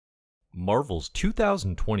Marvel's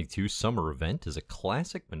 2022 summer event is a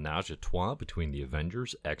classic ménage à trois between the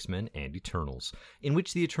Avengers, X-Men, and Eternals, in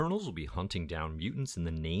which the Eternals will be hunting down mutants in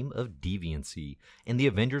the name of Deviancy, and the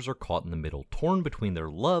Avengers are caught in the middle, torn between their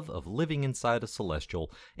love of living inside a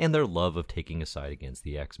Celestial and their love of taking a side against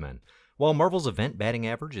the X-Men. While Marvel's event batting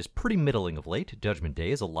average is pretty middling of late, Judgment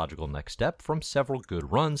Day is a logical next step from several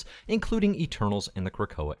good runs, including Eternals and the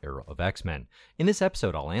Krakoa era of X-Men. In this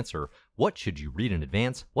episode, I'll answer, what should you read in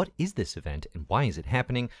advance, what is this event, and why is it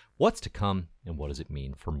happening, what's to come, and what does it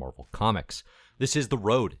mean for Marvel Comics. This is the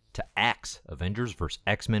road to A.X.E, Avengers vs.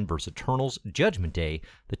 X-Men vs. Eternals, Judgment Day,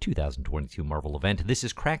 the 2022 Marvel event. This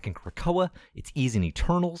is Crack and Krakoa, it's Ease in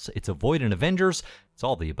Eternals, it's Avoid in Avengers, it's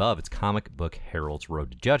all the above. It's Comic Book Herald's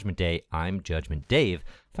Road to Judgment Day. I'm Judgment Dave,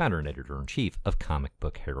 founder and editor-in-chief of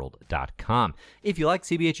comicbookherald.com. If you like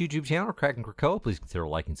CBH YouTube channel or Crack and Krakoa, please consider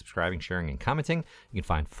liking, subscribing, sharing, and commenting. You can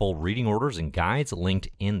find full reading orders and guides linked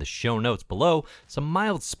in the show notes below. Some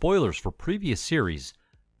mild spoilers for previous series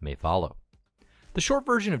may follow. The short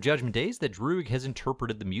version of Judgment Day is that Druig has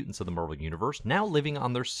interpreted the mutants of the Marvel Universe, now living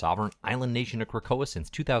on their sovereign island nation of Krakoa since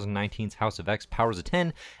 2019's House of X Powers of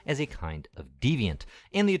 10, as a kind of deviant.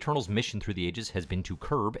 And the Eternals' mission through the ages has been to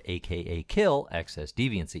curb, aka kill, excess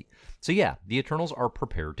deviancy. So yeah, the Eternals are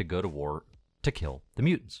prepared to go to war to kill the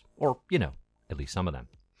mutants. Or, at least some of them.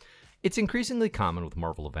 It's increasingly common with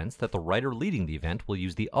Marvel events that the writer leading the event will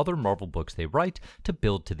use the other Marvel books they write to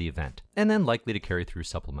build to the event, and then likely to carry through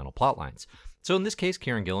supplemental plotlines. So in this case,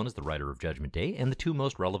 Kieran Gillen is the writer of Judgment Day, and the two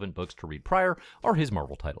most relevant books to read prior are his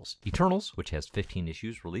Marvel titles, Eternals, which has 15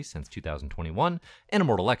 issues released since 2021, and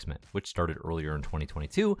Immortal X-Men, which started earlier in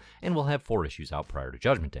 2022 and will have 4 issues out prior to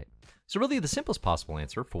Judgment Day. So really the simplest possible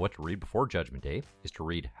answer for what to read before Judgment Day is to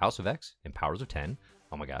read House of X and Powers of 10.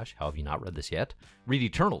 Oh my gosh, how have you not read this yet? Read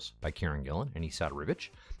Eternals by Kieran Gillen and Esad Ribic,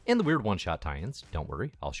 and the weird one-shot tie-ins. Don't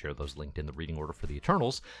worry, I'll share those linked in the reading order for the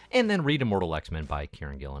Eternals, and then read Immortal X-Men by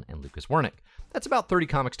Kieran Gillen and Lucas Wernick. That's about 30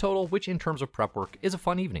 comics total, which in terms of prep work is a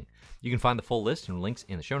fun evening. You can find the full list and links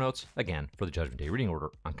in the show notes, again, for the Judgment Day reading order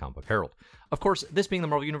on Comic Book Herald. Of course, this being the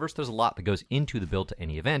Marvel Universe, there's a lot that goes into the build to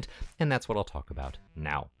any event, and that's what I'll talk about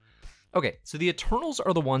now. Okay, so the Eternals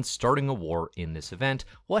are the ones starting a war in this event.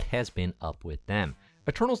 What has been up with them?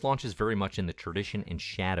 Eternals launches very much in the tradition and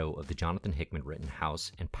shadow of the Jonathan Hickman written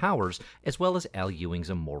House and Powers, as well as Al Ewing's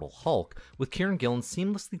Immortal Hulk, with Kieran Gillen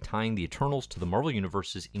seamlessly tying the Eternals to the Marvel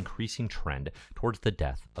Universe's increasing trend towards the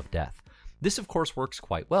death of death. This, of course, works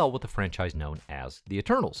quite well with the franchise known as the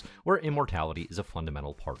Eternals, where immortality is a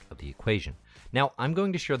fundamental part of the equation. Now, I'm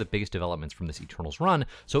going to share the biggest developments from this Eternals run,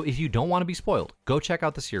 so if you don't want to be spoiled, go check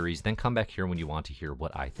out the series, then come back here when you want to hear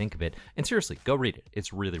what I think of it, and seriously, go read it.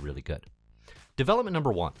 It's really, really good. Development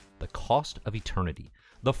number 1, The Cost of Eternity.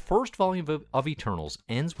 The first volume of Eternals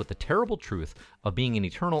ends with the terrible truth of being an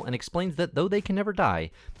Eternal and explains that though they can never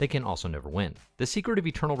die, they can also never win. The secret of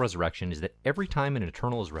eternal resurrection is that every time an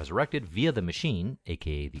Eternal is resurrected via the machine,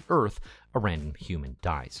 aka the Earth, a random human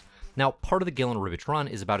dies. Now, part of the Gillen Ribic run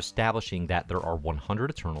is about establishing that there are 100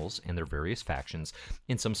 Eternals and their various factions,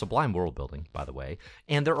 in some sublime world building, by the way,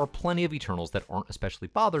 and there are plenty of Eternals that aren't especially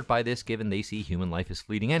bothered by this given they see human life is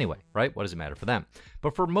fleeting anyway, right? What does it matter for them?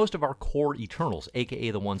 But for most of our core Eternals, aka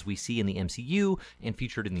the ones we see in the MCU and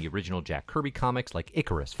featured in the original Jack Kirby comics like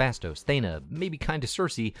Icarus, Phastos, Thena, maybe kinda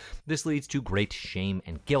Cersei, this leads to great shame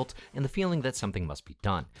and guilt and the feeling that something must be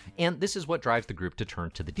done. And this is what drives the group to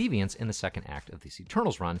turn to the Deviants in the second act of this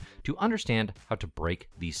Eternals run to understand how to break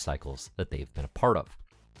these cycles that they've been a part of.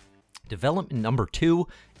 Development number 2,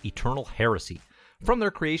 Eternal Heresy. From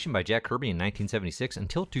their creation by Jack Kirby in 1976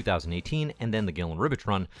 until 2018, and then the Gillen Ribic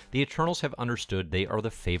run, the Eternals have understood they are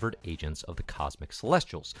the favored agents of the cosmic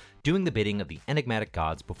Celestials, doing the bidding of the enigmatic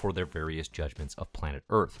gods before their various judgments of planet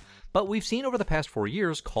Earth. But we've seen over the past 4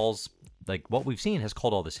 years what we've seen has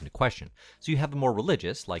called all this into question. So you have the more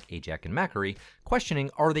religious, like Ajak and Macquarie,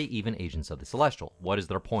 questioning, are they even agents of the Celestial? What is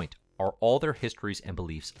their point? Are all their histories and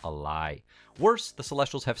beliefs a lie? Worse, the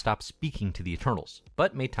Celestials have stopped speaking to the Eternals,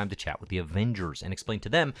 but made time to chat with the Avengers and explain to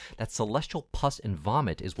them that Celestial pus and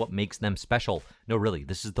vomit is what makes them special. No, really,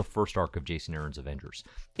 this is the first arc of Jason Aaron's Avengers.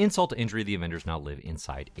 Insult to injury, the Avengers now live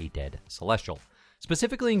inside a dead Celestial.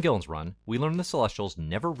 Specifically in Gillen's run, we learn the Celestials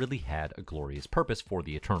never really had a glorious purpose for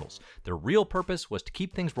the Eternals. Their real purpose was to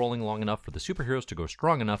keep things rolling long enough for the superheroes to go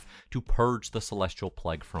strong enough to purge the Celestial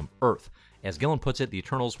plague from Earth. As Gillen puts it, the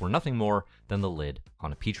Eternals were nothing more than the lid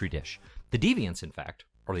on a petri dish. The Deviants, in fact,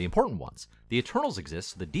 are the important ones. The Eternals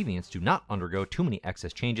exist so the Deviants do not undergo too many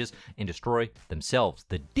excess changes and destroy themselves.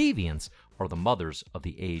 The Deviants are the mothers of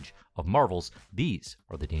the age of Marvels. These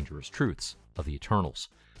are the dangerous truths of the Eternals.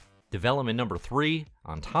 Development number 3,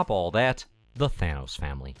 on top of all that, the Thanos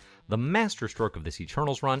family. The masterstroke of this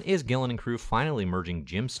Eternals run is Gillen and crew finally merging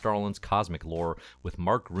Jim Starlin's cosmic lore with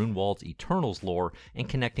Mark Grunwald's Eternals lore and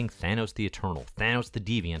connecting Thanos the Eternal, Thanos the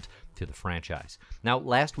Deviant, to the franchise. Now,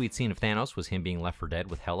 last we'd seen of Thanos was him being left for dead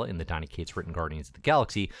with Hela in the Donny Cates written Guardians of the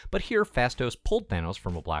Galaxy, but here Phastos pulled Thanos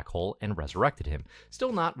from a black hole and resurrected him.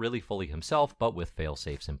 Still not really fully himself, but with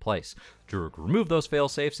fail-safes in place. Druig removed those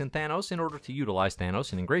fail-safes in Thanos in order to utilize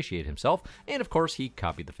Thanos and ingratiate himself, and of course he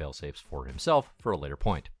copied the fail-safes for himself for a later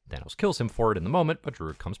point. Thanos kills him for it in the moment, but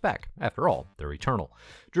Druig comes back. After all, they're eternal.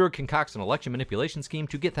 Druig concocts an election manipulation scheme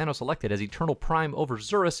to get Thanos elected as Eternal Prime over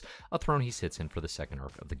Zurus, a throne he sits in for the second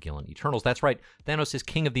arc of the Gillen Eternals. That's right, Thanos is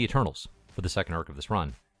king of the Eternals for the second arc of this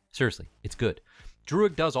run. Seriously, it's good.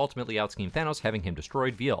 Druig does ultimately outscheme Thanos, having him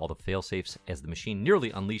destroyed via all the failsafes as the machine nearly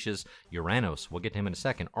unleashes Uranos. We'll get to him in a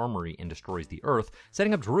second, armory, and destroys the Earth,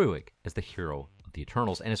 setting up Druig as the hero of the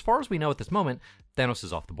Eternals. And as far as we know at this moment, Thanos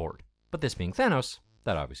is off the board. But this being Thanos,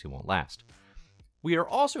 that obviously won't last. We are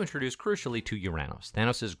also introduced crucially to Uranos,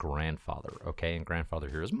 Thanos' grandfather, okay? And grandfather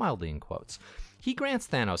here is mildly in quotes. He grants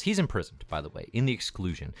Thanos, he's imprisoned, by the way, in the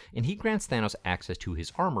Exclusion, and he grants Thanos access to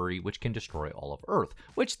his armory, which can destroy all of Earth,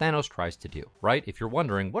 which Thanos tries to do, right? If you're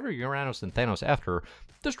wondering, what are Uranos and Thanos after?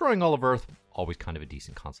 Destroying all of Earth, always kind of a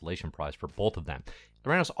decent consolation prize for both of them.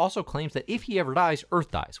 Uranos also claims that if he ever dies, Earth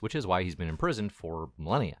dies, which is why he's been imprisoned for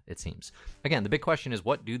millennia, it seems. Again, the big question is,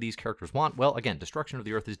 what do these characters want? Well, again, destruction of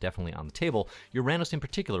the Earth is definitely on the table. Uranos in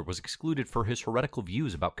particular was excluded for his heretical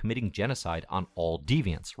views about committing genocide on all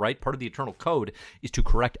deviants, right? Part of the Eternal Code is to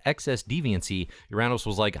correct excess deviancy. Uranos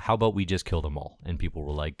was like, how about we just kill them all? And people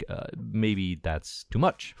were like, maybe that's too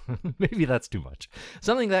much. Maybe that's too much.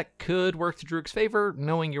 Something that could work to Druig's favor,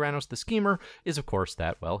 knowing Uranos the schemer, is of course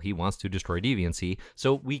that, well, he wants to destroy deviancy.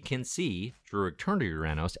 So we can see Druig turn to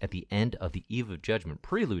Uranos at the end of the Eve of Judgement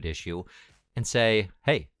prelude issue and say,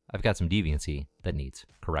 hey, I've got some deviancy that needs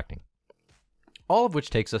correcting. All of which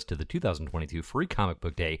takes us to the 2022 Free Comic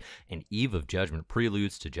Book Day and Eve of Judgement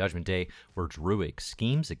preludes to Judgment Day, where Druig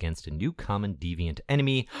schemes against a new common deviant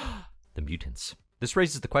enemy, the mutants. This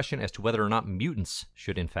raises the question as to whether or not mutants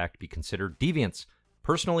should in fact be considered deviants.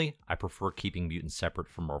 Personally, I prefer keeping mutants separate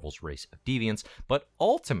from Marvel's race of deviants, but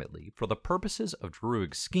ultimately, for the purposes of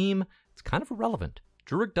Druig's scheme, it's kind of irrelevant.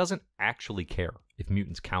 Druig doesn't actually care if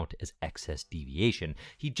mutants count as excess deviation.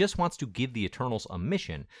 He just wants to give the Eternals a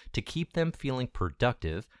mission to keep them feeling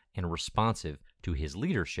productive and responsive to his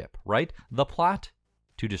leadership, right? The plot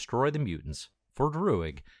to destroy the mutants, for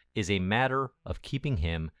Druig, is a matter of keeping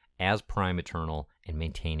him as Prime Eternal and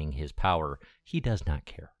maintaining his power. He does not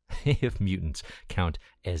care if mutants count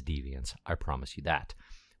as deviants, I promise you that.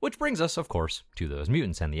 Which brings us, of course, to those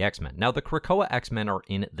mutants and the X-Men. Now, the Krakoa X-Men are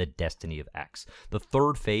in the Destiny of X, the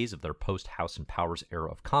third phase of their post-House and Powers era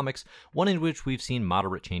of comics, one in which we've seen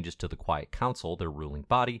moderate changes to the Quiet Council, their ruling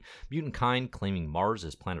body, mutant kind claiming Mars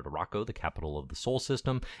as Planet Araco, the capital of the Sol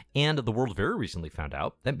system, and the world very recently found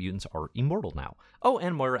out that mutants are immortal now. Oh,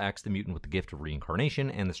 and Moira X, the mutant with the gift of reincarnation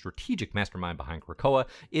and the strategic mastermind behind Krakoa,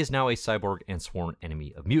 is now a cyborg and sworn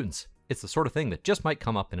enemy of mutants. It's the sort of thing that just might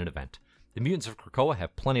come up in an event. The mutants of Krakoa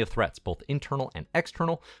have plenty of threats, both internal and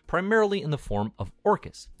external, primarily in the form of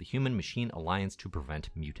Orcus, the human-machine alliance to prevent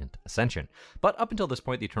mutant ascension. But up until this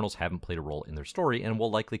point, the Eternals haven't played a role in their story and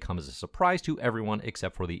will likely come as a surprise to everyone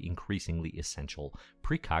except for the increasingly essential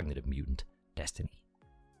precognitive mutant, Destiny.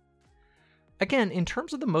 Again, in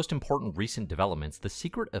terms of the most important recent developments, the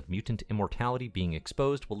secret of mutant immortality being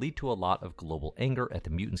exposed will lead to a lot of global anger at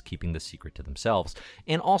the mutants keeping the secret to themselves,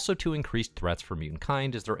 and also to increased threats for mutant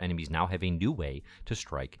kind as their enemies now have a new way to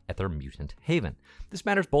strike at their mutant haven. This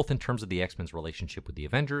matters both in terms of the X-Men's relationship with the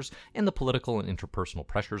Avengers and the political and interpersonal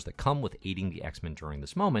pressures that come with aiding the X-Men during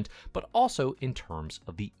this moment, but also in terms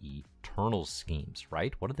of the Eternals schemes,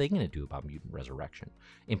 right? What are they going to do about mutant resurrection?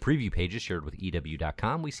 In preview pages shared with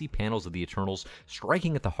EW.com, we see panels of the Eternals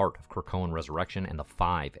striking at the heart of Krakoan resurrection and the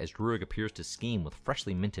Five as Druig appears to scheme with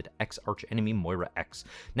freshly minted ex-archenemy Moira X.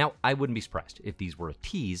 Now, I wouldn't be surprised if these were a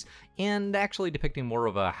tease and actually depicting more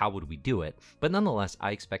of a how would we do it, but nonetheless,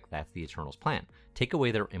 I expect that's the Eternals' plan. Take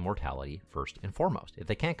away their immortality first and foremost. If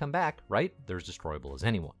they can't come back, right, they're as destroyable as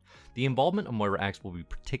anyone. The involvement of Moira X will be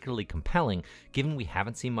particularly compelling, given we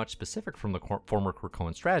haven't seen much specific from the former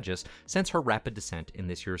Krakoan strategist since her rapid descent in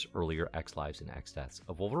this year's earlier X Lives and X Deaths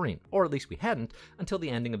of Wolverine. Or at least we hadn't until the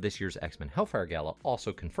ending of this year's X-Men Hellfire Gala,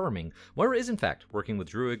 also confirming Moira is in fact working with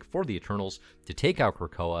Druig for the Eternals to take out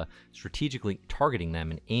Krakoa, strategically targeting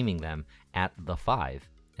them and aiming them at the Five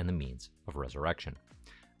and the means of resurrection.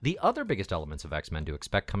 The other biggest elements of X-Men to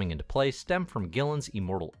expect coming into play stem from Gillen's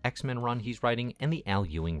Immortal X-Men run he's writing and the Al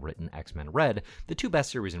Ewing written X-Men Red, the two best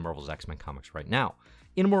series in Marvel's X-Men comics right now.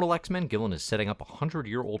 In Immortal X-Men, Gillen is setting up a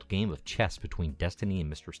 100-year-old game of chess between Destiny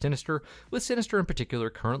and Mr. Sinister, with Sinister in particular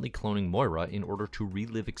currently cloning Moira in order to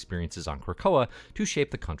relive experiences on Krakoa to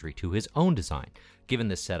shape the country to his own design. Given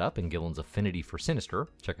this setup and Gillen's affinity for Sinister,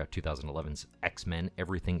 check out 2011's X-Men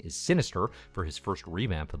Everything is Sinister for his first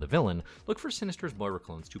revamp of the villain, look for Sinister's Moira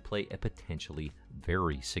clones to play a potentially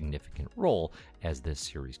very significant role as this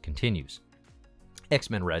series continues.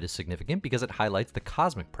 X-Men Red is significant because it highlights the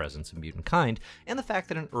cosmic presence of mutant kind and the fact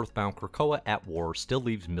that an Earthbound Krakoa at war still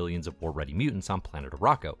leaves millions of war-ready mutants on planet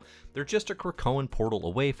Arakko. They're just a Krakoan portal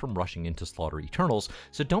away from rushing in to slaughter Eternals,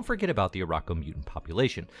 so don't forget about the Arakko mutant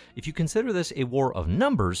population. If you consider this a war of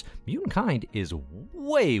numbers, mutant kind is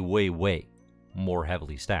way more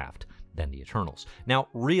heavily staffed than the Eternals. Now,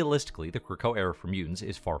 realistically, the Krakoa era for mutants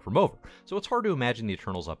is far from over, so it's hard to imagine the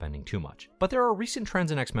Eternals upending too much. But there are recent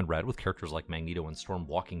trends in X-Men Red with characters like Magneto and Storm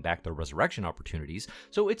walking back their resurrection opportunities,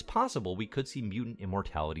 so it's possible we could see mutant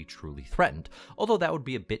immortality truly threatened, although that would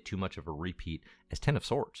be a bit too much of a repeat as Ten of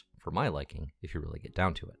Swords, for my liking, if you really get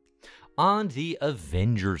down to it. On the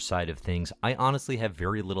Avengers side of things, I honestly have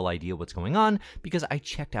very little idea what's going on because I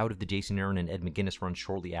checked out of the Jason Aaron and Ed McGuinness run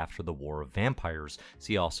shortly after the War of Vampires,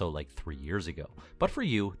 see also like 3 years ago. But for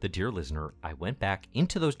you, the dear listener, I went back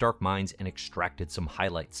into those dark minds and extracted some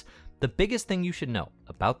highlights. The biggest thing you should know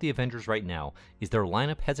about the Avengers right now is their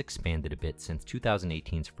lineup has expanded a bit since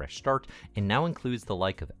 2018's fresh start and now includes the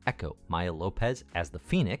like of Echo, Maya Lopez as the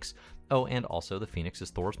Phoenix, oh, and also the Phoenix is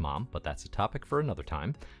Thor's mom, but that's a topic for another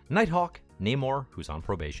time, Nighthawk, Namor, who's on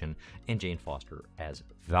probation, and Jane Foster as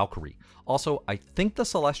Valkyrie. Also, I think the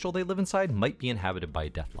Celestial they live inside might be inhabited by a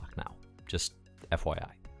Deathlock now, just FYI.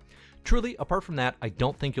 Truly, apart from that, I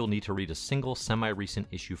don't think you'll need to read a single semi-recent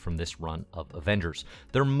issue from this run of Avengers.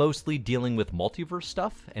 They're mostly dealing with multiverse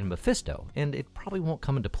stuff and Mephisto, and it probably won't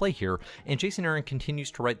come into play here, and Jason Aaron continues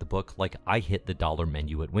to write the book like I hit the dollar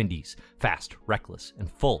menu at Wendy's, fast, reckless,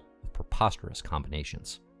 and full of preposterous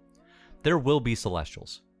combinations. There will be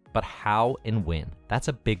Celestials, but how and when? That's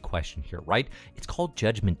a big question here, right? It's called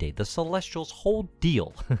Judgment Day. The Celestials' whole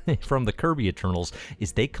deal from the Kirby Eternals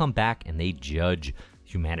is they come back and they judge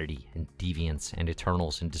humanity and deviance and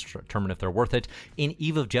Eternals and determine if they're worth it. In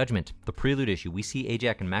Eve of Judgment, the prelude issue, we see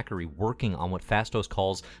Ajak and Macquarie working on what Phastos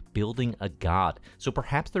calls building a god. So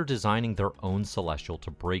perhaps they're designing their own Celestial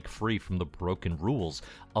to break free from the broken rules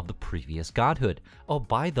of the previous godhood. Oh,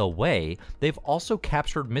 by the way, they've also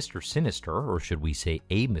captured Mr. Sinister, or should we say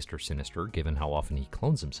a Mr. Sinister, given how often he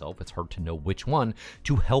clones himself, it's hard to know which one,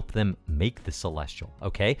 to help them make the Celestial,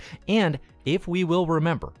 okay? And if we will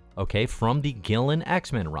remember, okay, from the Gillen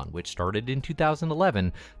X-Men run, which started in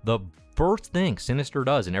 2011, the first thing Sinister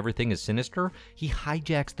does in Everything is Sinister, he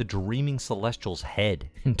hijacks the dreaming Celestial's head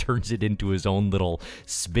and turns it into his own little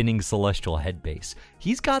spinning Celestial head base.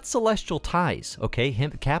 He's got Celestial ties, okay?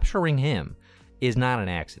 Capturing him is not an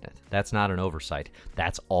accident. That's not an oversight.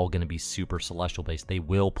 That's all going to be super Celestial based. They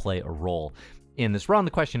will play a role in this run.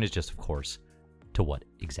 The question is just, of course, to what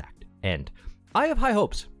exact end? I have high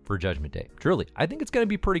hopes for Judgment Day. Truly, I think it's going to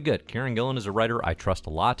be pretty good. Kieran Gillen is a writer I trust a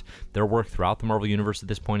lot. Their work throughout the Marvel Universe at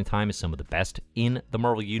this point in time is some of the best in the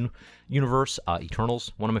Marvel Universe.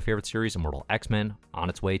 Eternals, one of my favorite series. Immortal X-Men, on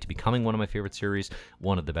its way to becoming one of my favorite series.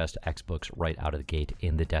 One of the best X books right out of the gate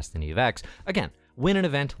in the Destiny of X. Again, when an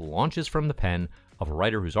event launches from the pen of a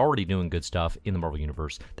writer who's already doing good stuff in the Marvel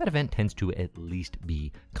Universe, that event tends to at least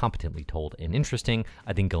be competently told and interesting.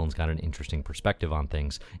 I think Gillen's got an interesting perspective on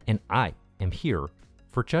things, and I am here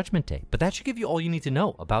for Judgment Day. But that should give you all you need to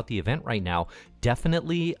know about the event right now.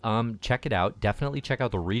 Definitely check it out. Definitely check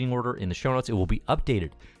out the reading order in the show notes. It will be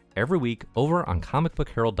updated every week over on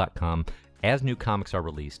comicbookherald.com as new comics are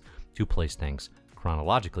released to place things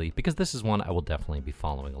chronologically, because this is one I will definitely be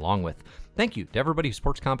following along with. Thank you to everybody who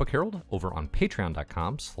supports Comic Book Herald over on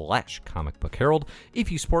patreon.com/Comic Book Herald.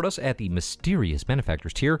 If you support us at the mysterious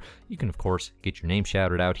benefactors tier, you can of course get your name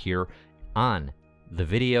shouted out here on the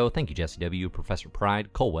video. Thank you, Jesse W., Professor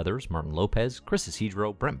Pride, Cole Weathers, Martin Lopez, Chris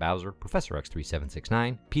Isidro, Brent Bowser, Professor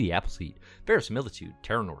X3769, PD Appleseed, Verisimilitude,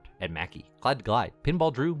 Terra Nord, Ed Mackey, Clyde Glide,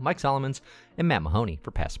 Pinball Drew, Mike Solomons, and Matt Mahoney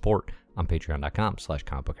for past support on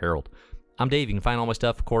patreon.com/Comic Book Herald. I'm Dave. You can find all my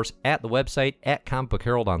stuff, of course, at the website, at Comic Book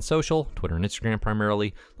Herald on social, Twitter and Instagram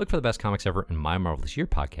primarily. Look for the best comics ever in My Marvelous Year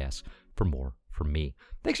podcast for more from me.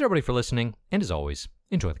 Thanks, everybody, for listening, and as always,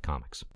 enjoy the comics.